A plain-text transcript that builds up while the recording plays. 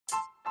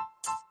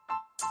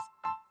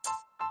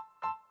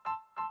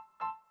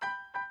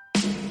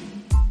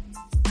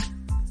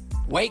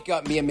Wake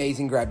up, be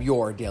amazing, grab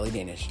your Daily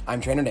Danish.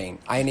 I'm Trainer Dane.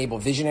 I enable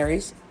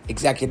visionaries,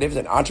 executives,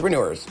 and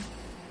entrepreneurs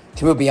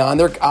to move beyond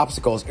their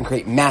obstacles and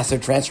create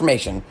massive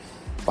transformation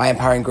by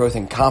empowering growth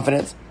in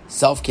confidence,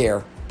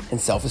 self-care,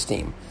 and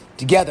self-esteem.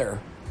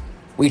 Together,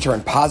 we turn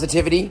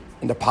positivity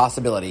into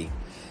possibility.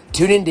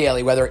 Tune in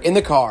daily, whether in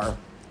the car,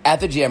 at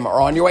the gym,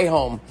 or on your way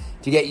home,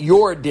 to get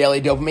your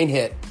daily dopamine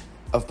hit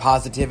of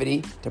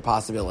positivity to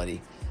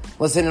possibility.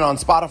 Listen in on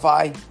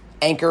Spotify,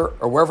 Anchor,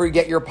 or wherever you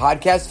get your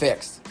podcast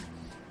fixed.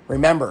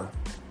 Remember,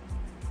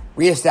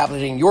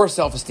 reestablishing your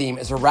self-esteem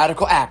is a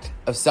radical act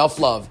of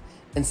self-love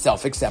and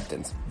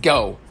self-acceptance.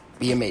 Go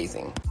be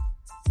amazing.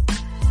 I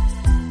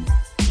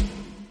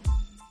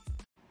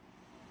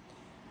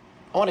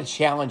want to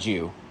challenge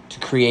you to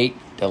create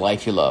the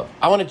life you love.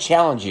 I want to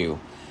challenge you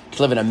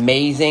to live an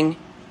amazing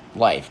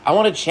life. I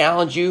want to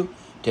challenge you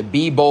to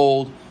be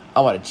bold.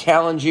 I want to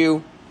challenge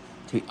you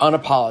to be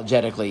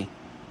unapologetically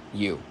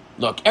you.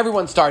 Look,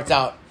 everyone starts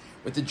out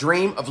with the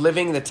dream of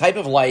living the type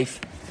of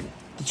life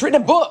that's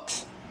written in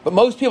books, but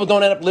most people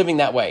don't end up living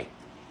that way.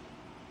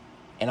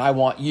 And I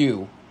want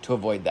you to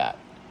avoid that.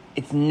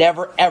 It's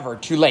never, ever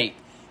too late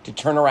to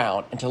turn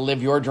around and to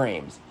live your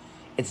dreams.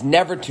 It's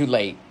never too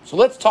late. So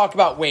let's talk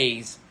about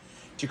ways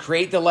to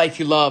create the life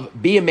you love,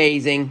 be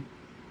amazing,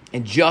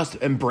 and just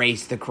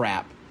embrace the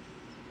crap.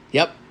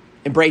 Yep,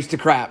 embrace the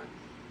crap.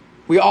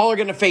 We all are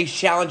going to face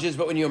challenges,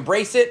 but when you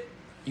embrace it,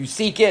 you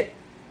seek it,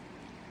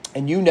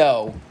 and you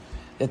know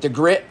that the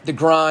grit, the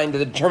grind,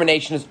 the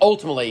determination is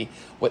ultimately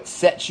what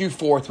sets you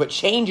forth, what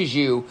changes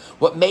you,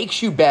 what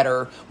makes you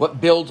better,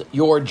 what builds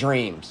your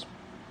dreams.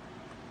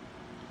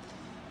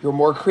 You're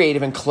more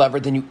creative and clever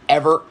than you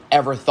ever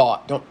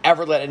thought. Don't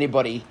ever let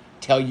anybody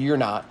tell you you're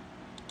not.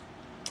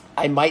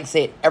 I might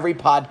say it every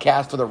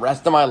podcast for the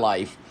rest of my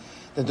life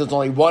that there's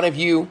only one of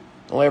you,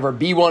 there'll ever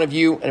be one of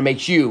you, and it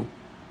makes you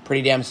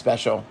pretty damn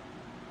special.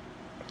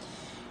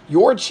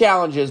 Your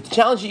challenges, the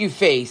challenge that you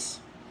face,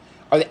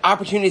 are the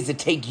opportunities to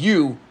take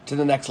you to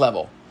the next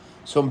level.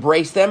 So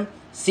embrace them,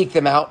 seek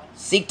them out,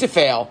 seek to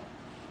fail,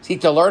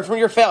 seek to learn from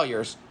your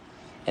failures,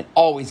 and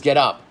always get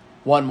up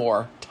one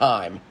more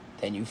time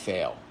than you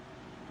fail.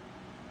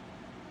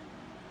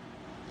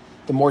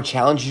 The more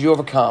challenges you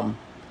overcome,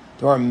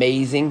 the more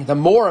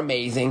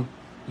amazing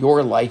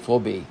your life will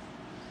be.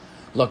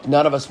 Look,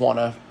 none of us want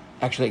to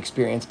actually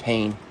experience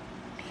pain.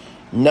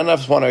 None of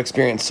us want to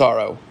experience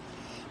sorrow.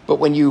 But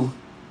when you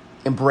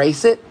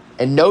embrace it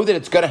and know that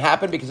it's going to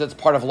happen because it's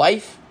part of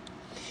life,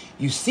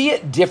 you see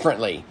it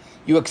differently.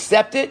 You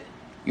accept it,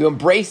 you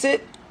embrace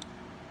it,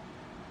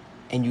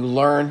 and you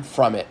learn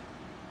from it.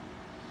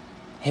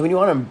 Hey, when you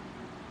want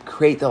to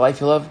create the life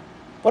you love,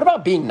 what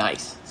about being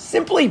nice?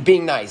 Simply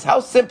being nice.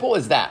 How simple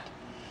is that?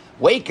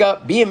 Wake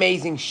up, be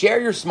amazing, share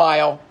your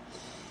smile,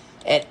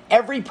 and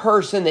every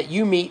person that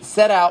you meet,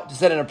 set out to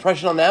set an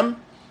impression on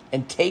them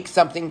and take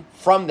something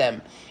from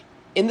them,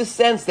 in the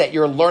sense that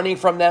you're learning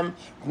from them,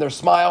 from their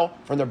smile,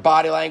 from their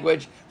body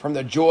language, from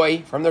their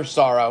joy, from their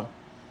sorrow.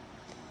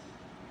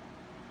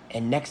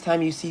 And next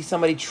time you see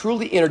somebody,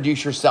 truly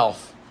introduce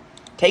yourself.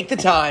 Take the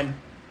time,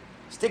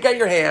 stick out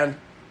your hand,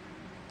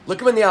 look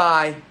them in the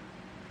eye,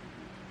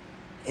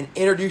 and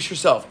introduce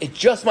yourself. It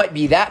just might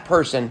be that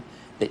person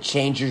that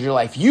changes your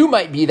life. You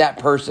might be that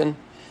person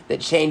that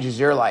changes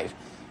your life.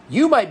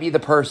 You might be the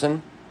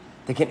person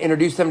that can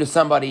introduce them to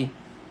somebody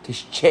to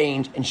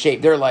change and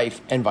shape their life,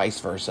 and vice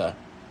versa.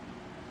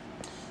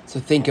 So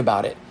think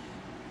about it.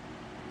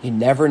 You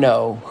never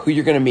know who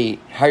you're going to meet,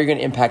 how you're going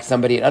to impact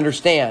somebody, and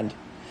understand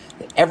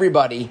that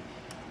everybody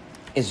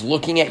is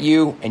looking at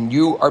you and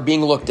you are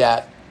being looked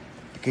at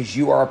because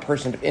you are a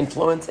person of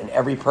influence, and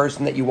every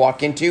person that you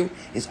walk into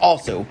is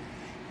also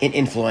an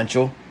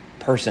influential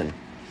person.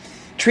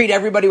 Treat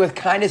everybody with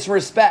kindness and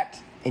respect,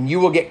 and you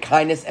will get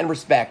kindness and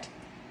respect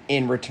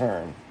in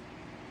return.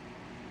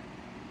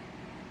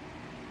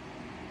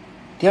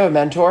 Do you have a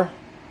mentor?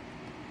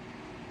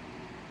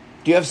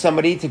 Do you have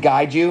somebody to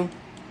guide you,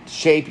 to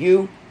shape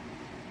you,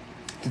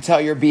 to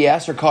tell your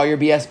BS or call your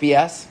BS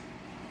BS?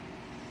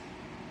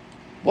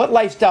 What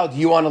lifestyle do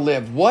you want to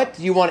live? What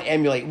do you want to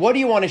emulate? What do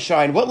you want to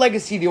shine? What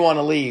legacy do you want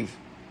to leave?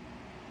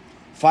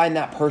 Find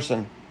that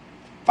person.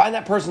 Find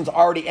that person's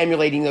already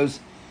emulating those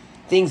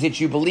things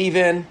that you believe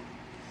in,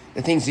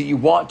 the things that you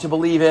want to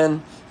believe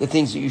in, the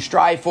things that you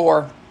strive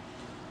for,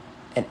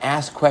 and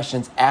ask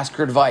questions, ask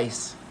for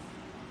advice,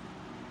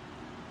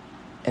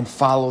 and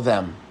follow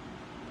them.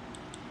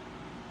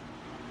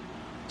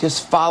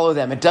 Just follow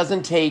them. It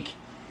doesn't take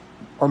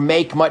or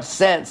make much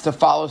sense to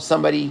follow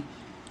somebody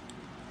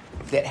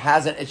that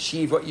hasn't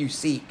achieved what you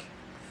seek.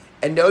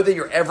 And know that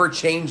you're ever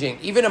changing.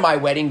 Even in my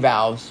wedding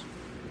vows,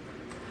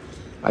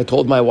 I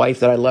told my wife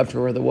that I loved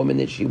her, the woman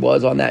that she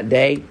was on that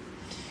day,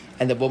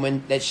 and the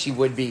woman that she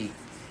would be.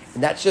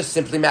 And that's just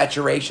simply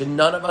maturation.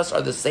 None of us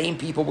are the same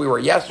people we were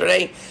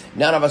yesterday.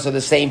 None of us are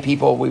the same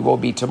people we will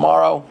be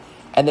tomorrow,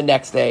 and the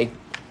next day,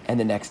 and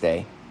the next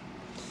day.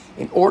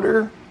 In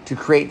order to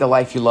create the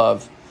life you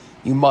love,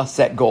 you must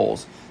set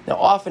goals. Now,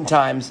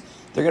 oftentimes,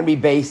 they're going to be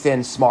based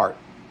in SMART: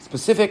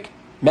 specific,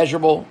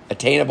 measurable,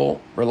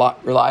 attainable,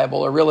 reliable,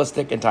 or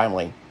realistic, and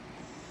timely.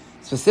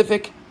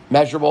 Specific,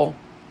 measurable,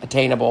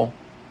 attainable,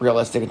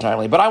 realistic, and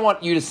timely. But I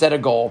want you to set a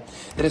goal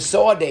that is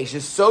so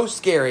audacious, so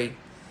scary,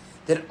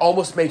 that it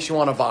almost makes you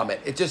want to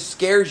vomit. It just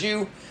scares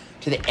you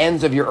to the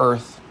ends of your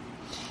earth.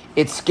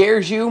 It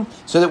scares you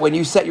so that when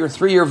you set your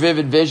 3-year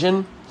vivid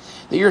vision,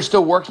 that you're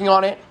still working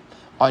on it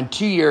on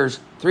 2 years,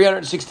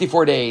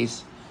 364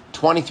 days,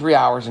 23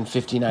 hours, and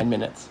 59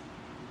 minutes.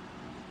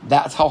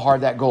 That's how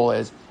hard that goal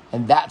is.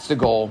 And that's the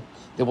goal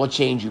that will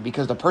change you,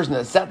 because the person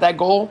that set that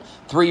goal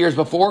 3 years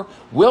before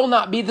will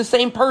not be the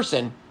same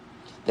person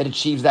that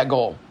achieves that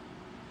goal.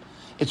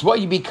 It's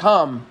what you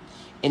become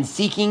in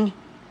seeking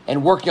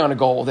and working on a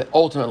goal that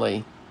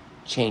ultimately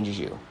changes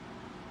you.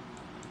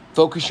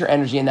 Focus your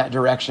energy in that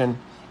direction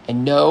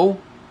and know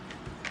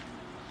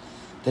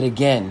that,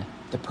 again,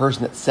 the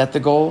person that set the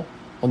goal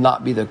will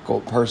not be the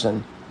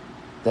person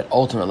that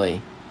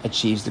ultimately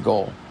achieves the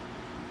goal.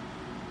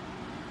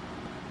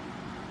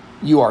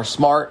 You are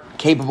smart,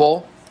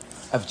 capable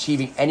of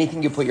achieving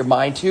anything you put your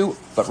mind to,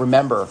 but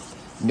remember,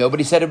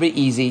 nobody said it'd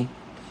be easy.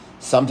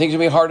 Some things will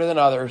be harder than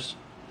others,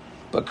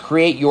 but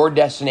create your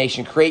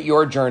destination, create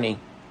your journey.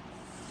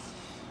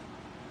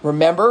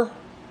 Remember,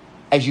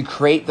 as you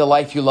create the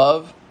life you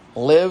love,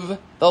 live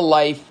the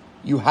life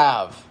you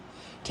have.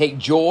 Take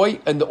joy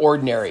in the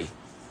ordinary.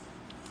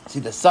 See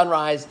the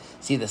sunrise,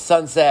 see the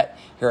sunset,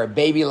 hear a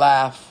baby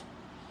laugh,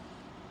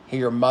 hear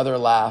your mother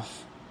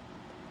laugh.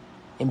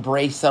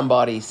 Embrace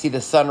somebody, see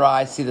the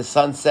sunrise, see the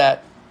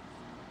sunset.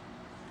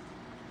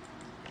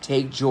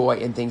 Take joy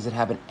in things that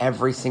happen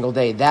every single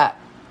day. That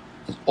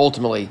is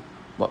ultimately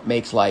what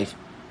makes life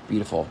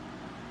beautiful.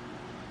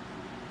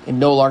 It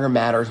no longer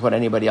matters what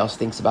anybody else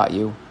thinks about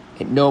you.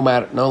 It no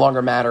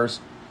longer matters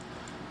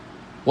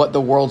what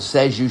the world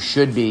says you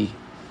should be.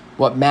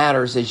 What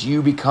matters is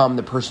you become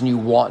the person you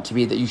want to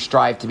be, that you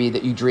strive to be,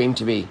 that you dream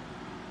to be.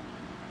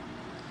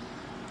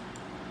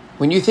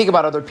 When you think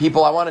about other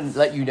people, I want to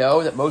let you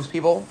know that most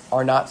people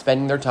are not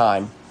spending their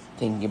time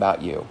thinking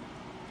about you.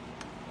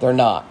 They're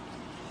not.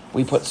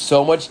 We put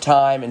so much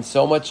time and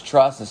so much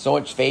trust and so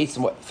much faith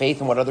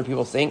in what other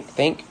people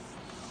think,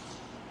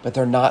 but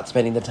they're not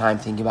spending the time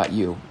thinking about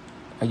you.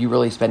 Are you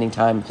really spending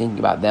time thinking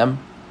about them?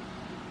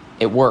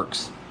 It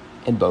works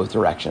in both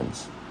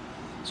directions.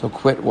 So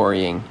quit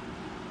worrying.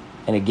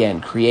 And again,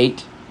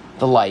 create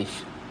the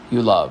life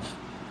you love.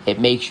 It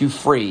makes you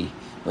free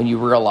when you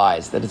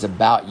realize that it's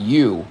about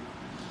you.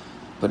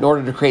 But in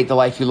order to create the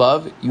life you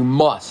love,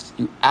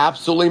 you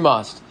absolutely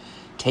must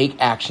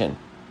take action.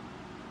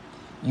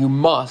 You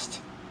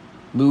must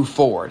move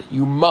forward.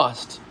 You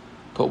must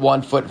put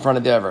one foot in front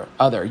of the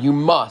other. You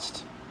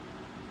must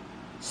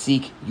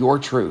seek your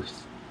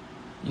truth.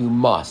 You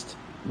must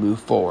move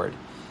forward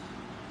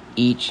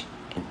each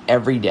and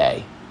every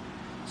day.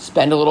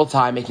 Spend a little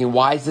time making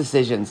wise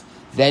decisions,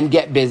 then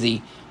get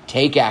busy.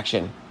 Take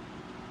action.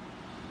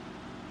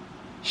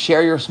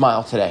 Share your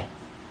smile today.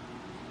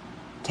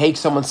 Take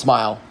someone's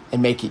smile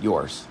and make it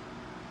yours.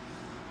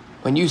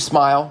 When you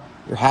smile,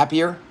 you're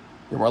happier,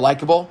 you're more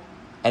likable,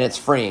 and it's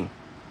freeing.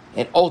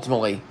 And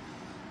ultimately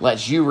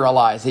lets you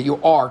realize that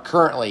you are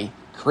currently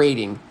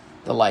creating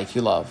the life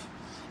you love.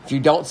 If you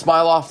don't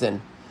smile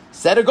often,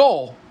 set a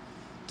goal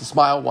to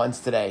smile once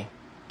today,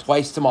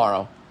 twice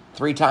tomorrow,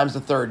 3 times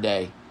the third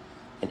day,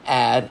 and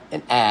add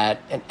and add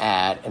and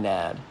add and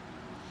add.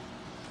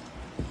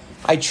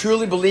 I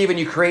truly believe when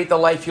you create the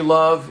life you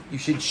love, you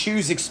should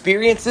choose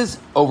experiences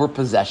over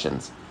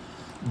possessions.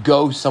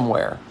 Go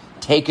somewhere.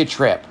 Take a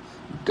trip.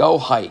 Go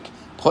hike.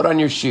 Put on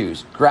your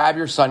shoes. Grab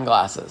your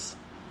sunglasses.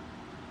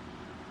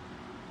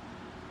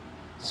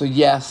 So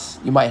yes,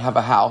 you might have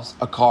a house,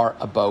 a car,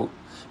 a boat,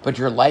 but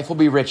your life will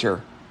be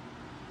richer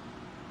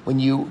when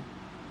you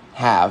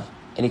have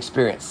an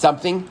experience,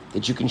 something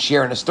that you can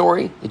share in a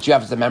story that you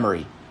have as a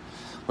memory.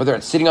 Whether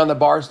it's sitting on the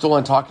bar stool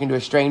and talking to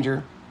a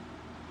stranger.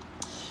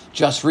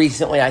 Just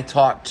recently, I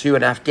talked to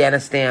an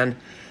Afghanistan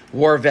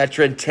war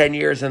veteran, 10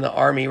 years in the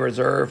Army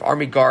Reserve,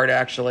 Army Guard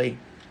actually.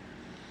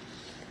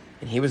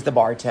 And he was the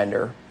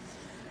bartender.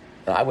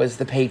 And I was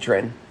the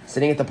patron,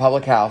 sitting at the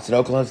public house in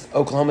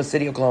Oklahoma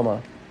City,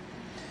 Oklahoma.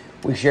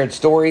 We shared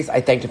stories. I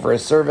thanked him for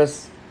his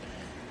service.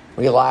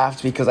 We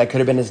laughed because I could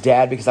have been his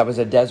dad because I was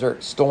a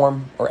Desert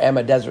Storm, or am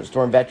a Desert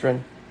Storm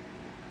veteran.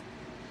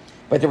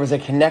 But there was a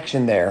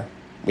connection there.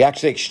 We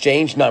actually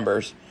exchanged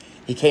numbers.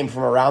 He came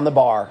from around the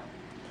bar.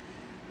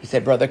 He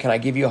said, "Brother, can I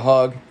give you a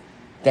hug?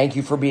 Thank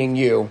you for being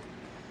you."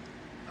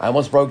 I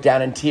almost broke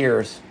down in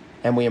tears,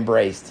 and we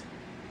embraced.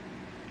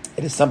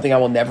 It is something I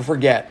will never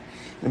forget.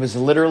 It was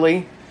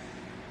literally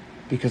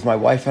because my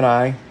wife and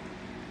I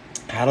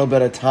had a little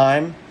bit of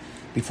time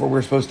before we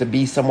were supposed to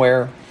be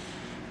somewhere.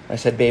 I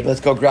said, "Babe, let's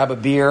go grab a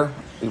beer."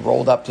 We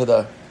rolled up to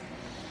the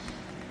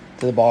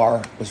bar.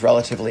 It was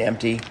relatively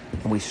empty,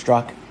 and we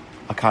struck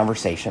a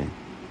conversation.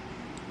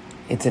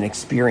 It's an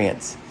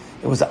experience.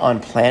 It was an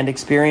unplanned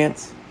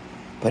experience,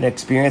 but an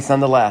experience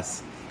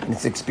nonetheless. And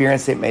it's an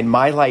experience that made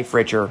my life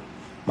richer,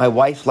 my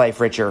wife's life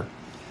richer,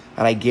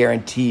 and I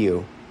guarantee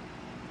you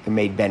it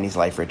made Benny's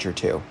life richer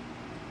too.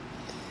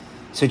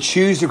 So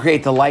choose to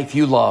create the life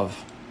you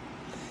love.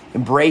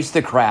 Embrace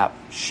the crap.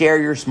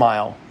 Share your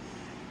smile.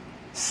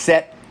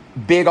 Set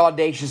big,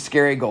 audacious,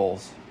 scary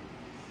goals.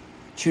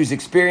 Choose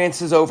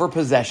experiences over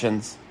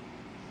possessions.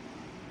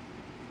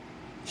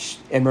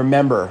 And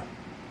remember,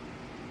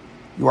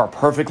 you are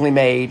perfectly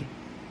made,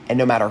 and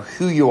no matter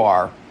who you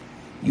are,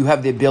 you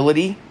have the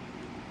ability,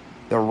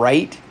 the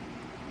right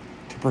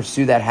to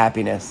pursue that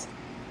happiness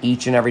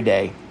each and every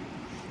day.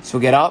 So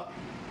get up,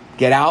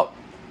 get out,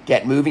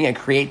 get moving, and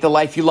create the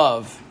life you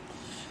love.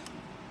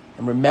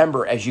 And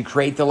remember, as you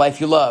create the life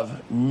you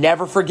love,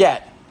 never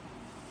forget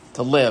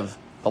to live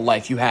the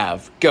life you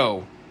have.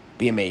 Go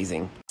be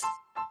amazing.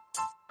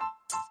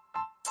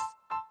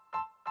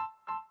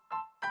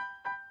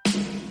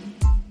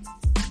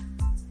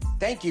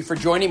 Thank you for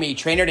joining me,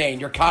 Trainer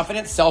Dane, your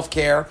confidence,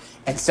 self-care,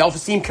 and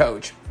self-esteem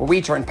coach, where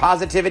we turn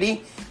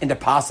positivity into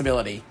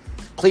possibility.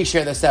 Please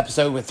share this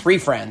episode with 3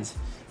 friends.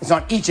 It's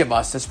on each of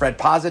us to spread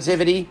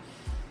positivity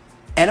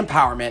and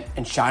empowerment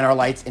and shine our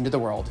lights into the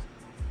world.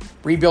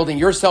 Rebuilding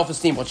your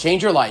self-esteem will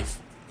change your life.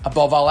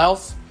 Above all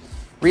else,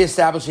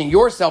 reestablishing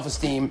your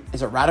self-esteem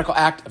is a radical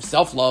act of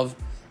self-love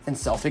and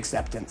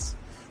self-acceptance.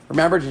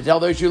 Remember to tell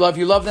those you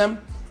love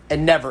them,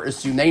 and never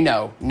assume they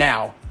know.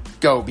 Now,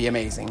 go be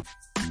amazing.